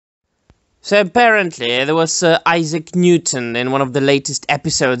So apparently there was Sir Isaac Newton in one of the latest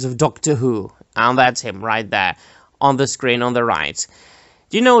episodes of Doctor Who, and that's him right there on the screen on the right.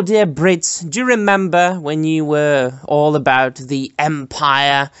 Do you know, dear Brits, do you remember when you were all about the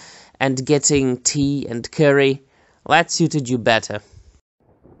Empire and getting tea and curry? Well, that suited you better.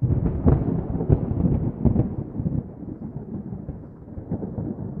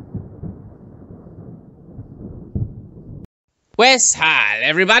 Wes, hi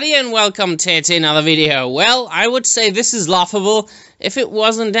everybody, and welcome to another video. Well, I would say this is laughable if it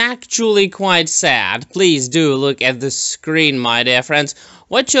wasn't actually quite sad. Please do look at the screen, my dear friends.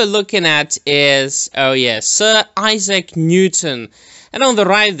 What you're looking at is, oh yes, Sir Isaac Newton. And on the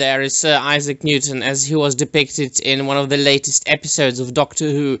right there is Sir Isaac Newton as he was depicted in one of the latest episodes of Doctor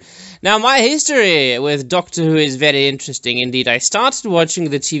Who. Now, my history with Doctor Who is very interesting indeed. I started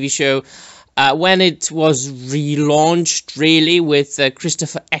watching the TV show when it was relaunched, really, with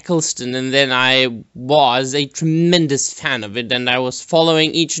Christopher Eccleston, and then I was a tremendous fan of it, and I was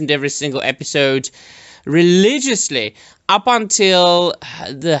following each and every single episode religiously up until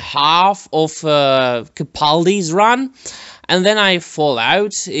the half of Capaldi's run, and then I fall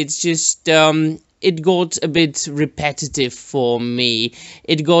out. It's just it got a bit repetitive for me.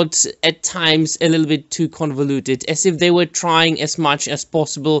 It got at times a little bit too convoluted, as if they were trying as much as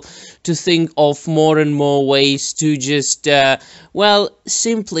possible to think of more and more ways to just, well,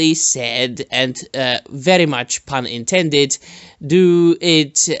 simply said, and very much pun intended, do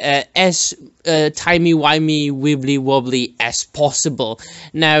it as timey-wimey, wibbly-wobbly as possible.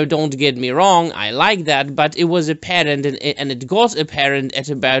 Now, don't get me wrong, I like that, but it was apparent, and it got apparent at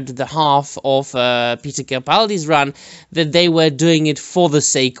about the half of Peter Capaldi's run, that they were doing it for the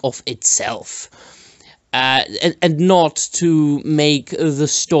sake of itself. And not to make the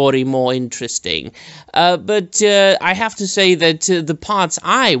story more interesting. But I have to say that the parts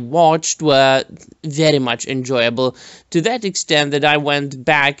I watched were very much enjoyable, to that extent that I went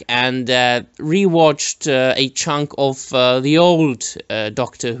back and rewatched a chunk of the old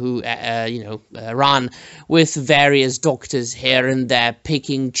Doctor Who, run, with various doctors here and there,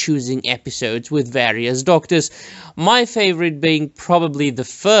 choosing episodes with various doctors. My favorite being probably the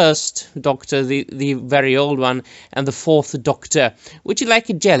first Doctor, the very old one, and the fourth Doctor, which is like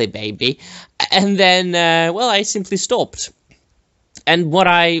a jelly baby. And then, well, I simply stopped. And what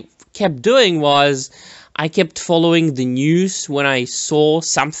I kept doing was, I kept following the news when I saw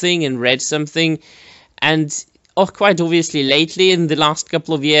something and read something. And quite obviously lately, in the last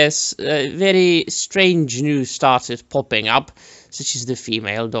couple of years, very strange news started popping up, such as the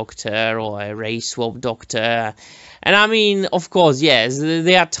female Doctor or a race swap Doctor. And I mean, of course, yes,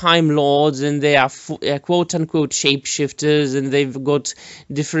 they are Time Lords, and they are quote-unquote shapeshifters, and they've got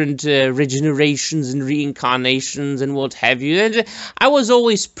different regenerations and reincarnations and what have you. And I was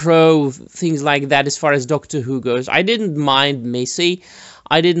always pro things like that as far as Doctor Who goes. I didn't mind Missy.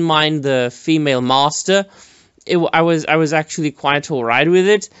 I didn't mind the female Master. I was actually quite alright with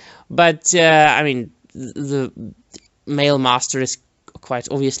it. But, I mean, the male Master is quite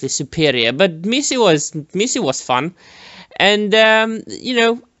obviously superior, but Missy was fun. And then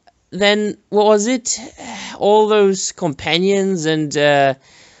what was it, all those companions and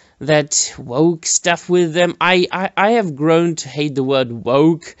that woke stuff with them. I have grown to hate the word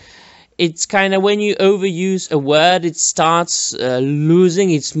woke. It's kind of, when you overuse a word, it starts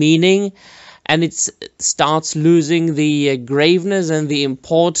losing its meaning, and it starts losing the graveness and the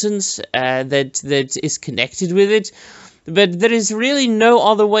importance that is connected with it. But there is really no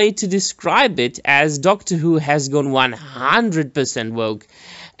other way to describe it, as Doctor Who has gone 100% woke,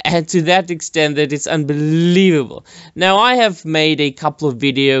 and to that extent that it's unbelievable. Now, I have made a couple of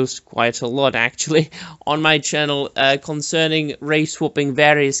videos, quite a lot actually, on my channel concerning race-swapping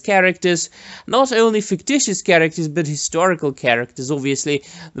various characters, not only fictitious characters, but historical characters, obviously.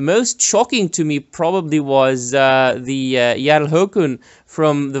 The most shocking to me probably was the Jarl Håkon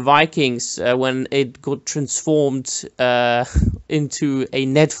from the Vikings, when it got transformed into a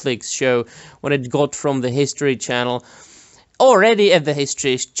Netflix show, when it got from the History Channel. Already at the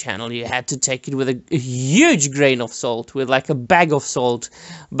History Channel, you had to take it with a huge grain of salt, with like a bag of salt.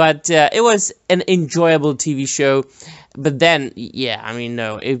 But it was an enjoyable TV show. But then, yeah, I mean,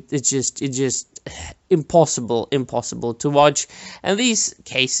 no, it's just impossible to watch. And these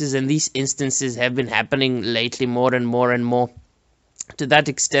cases and these instances have been happening lately more and more and more, to that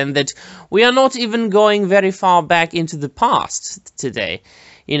extent that we are not even going very far back into the past today.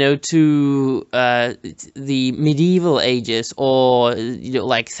 To the medieval ages, or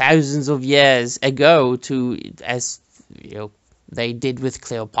like thousands of years ago, to, as they did with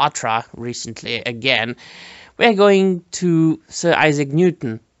Cleopatra recently again. We're going to Sir Isaac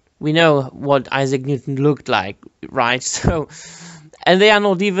Newton, we know what Isaac Newton looked like, right? So, and they are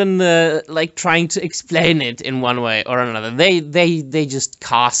not even like trying to explain it in one way or another. They just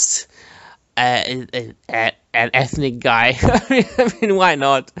cast an ethnic guy. I mean, why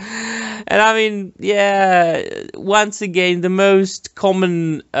not? And I mean, yeah. Once again, the most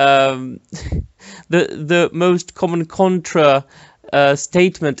common, the most common contra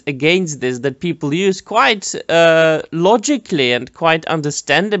statement against this that people use quite logically and quite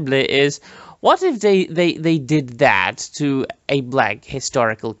understandably is, what if they did that to a black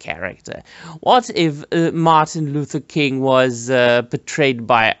historical character? What if Martin Luther King was portrayed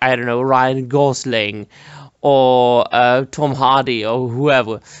by, I don't know, Ryan Gosling or Tom Hardy or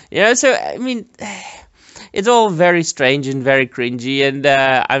whoever? You know, so I mean, it's all very strange and very cringy, and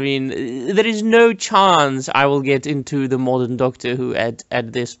I mean, there is no chance I will get into the modern Doctor Who at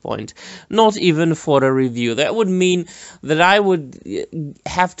this point, not even for a review. That would mean that I would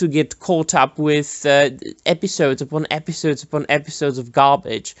have to get caught up with episodes upon episodes upon episodes of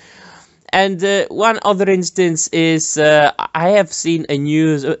garbage. And one other instance is I have seen a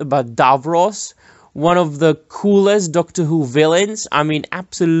news about Davros, one of the coolest Doctor Who villains. I mean,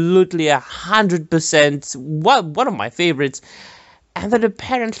 absolutely 100%, one of my favorites. And then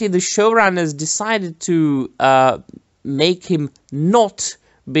apparently the showrunners decided to make him not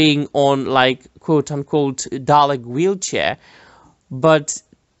being on, like, quote-unquote Dalek wheelchair, but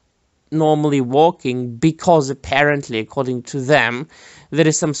normally walking, because apparently, according to them, there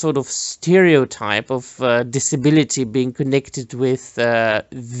is some sort of stereotype of disability being connected with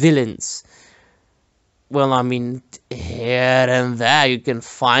villains. Well, I mean, here and there you can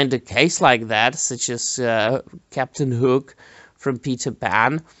find a case like that, such as Captain Hook from Peter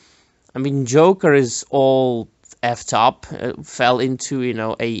Pan. I mean, Joker is all effed up, fell into, you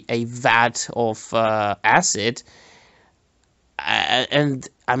know, a vat of acid. And,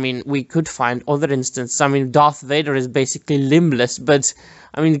 I mean, we could find other instances. I mean, Darth Vader is basically limbless, but,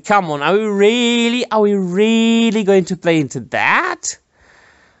 I mean, come on, are we really going to play into that?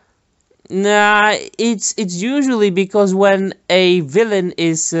 Nah, it's usually because when a villain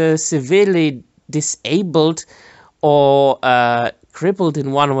is severely disabled or crippled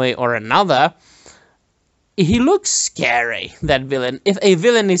in one way or another, he looks scary, that villain. If a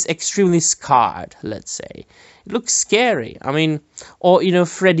villain is extremely scarred, let's say, it looks scary. I mean, or, you know,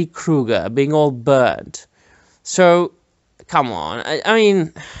 Freddy Krueger being all burnt. So, come on. I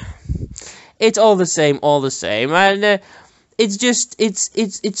mean, it's all the same, and it's just,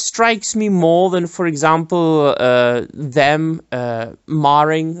 it strikes me more than, for example, them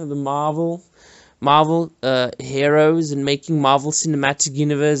marring the Marvel heroes and making Marvel Cinematic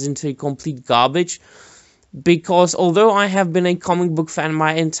Universe into a complete garbage. Because although I have been a comic book fan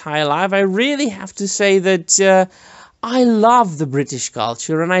my entire life, I really have to say that I love the British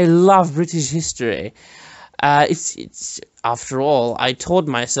culture and I love British history. It's after all, I taught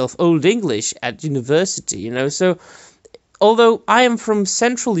myself Old English at university, you know, so although I am from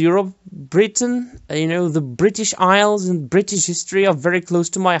Central Europe, Britain, you know, the British Isles and British history are very close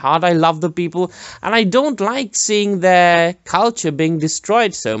to my heart. I love the people, and I don't like seeing their culture being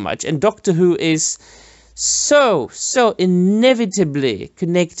destroyed so much. And Doctor Who is so inevitably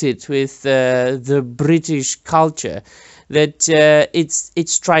connected with the British culture that it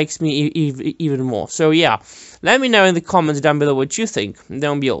strikes me even more. So yeah, let me know in the comments down below what you think.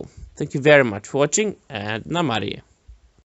 That'll be all. Thank you very much for watching, and Namaste.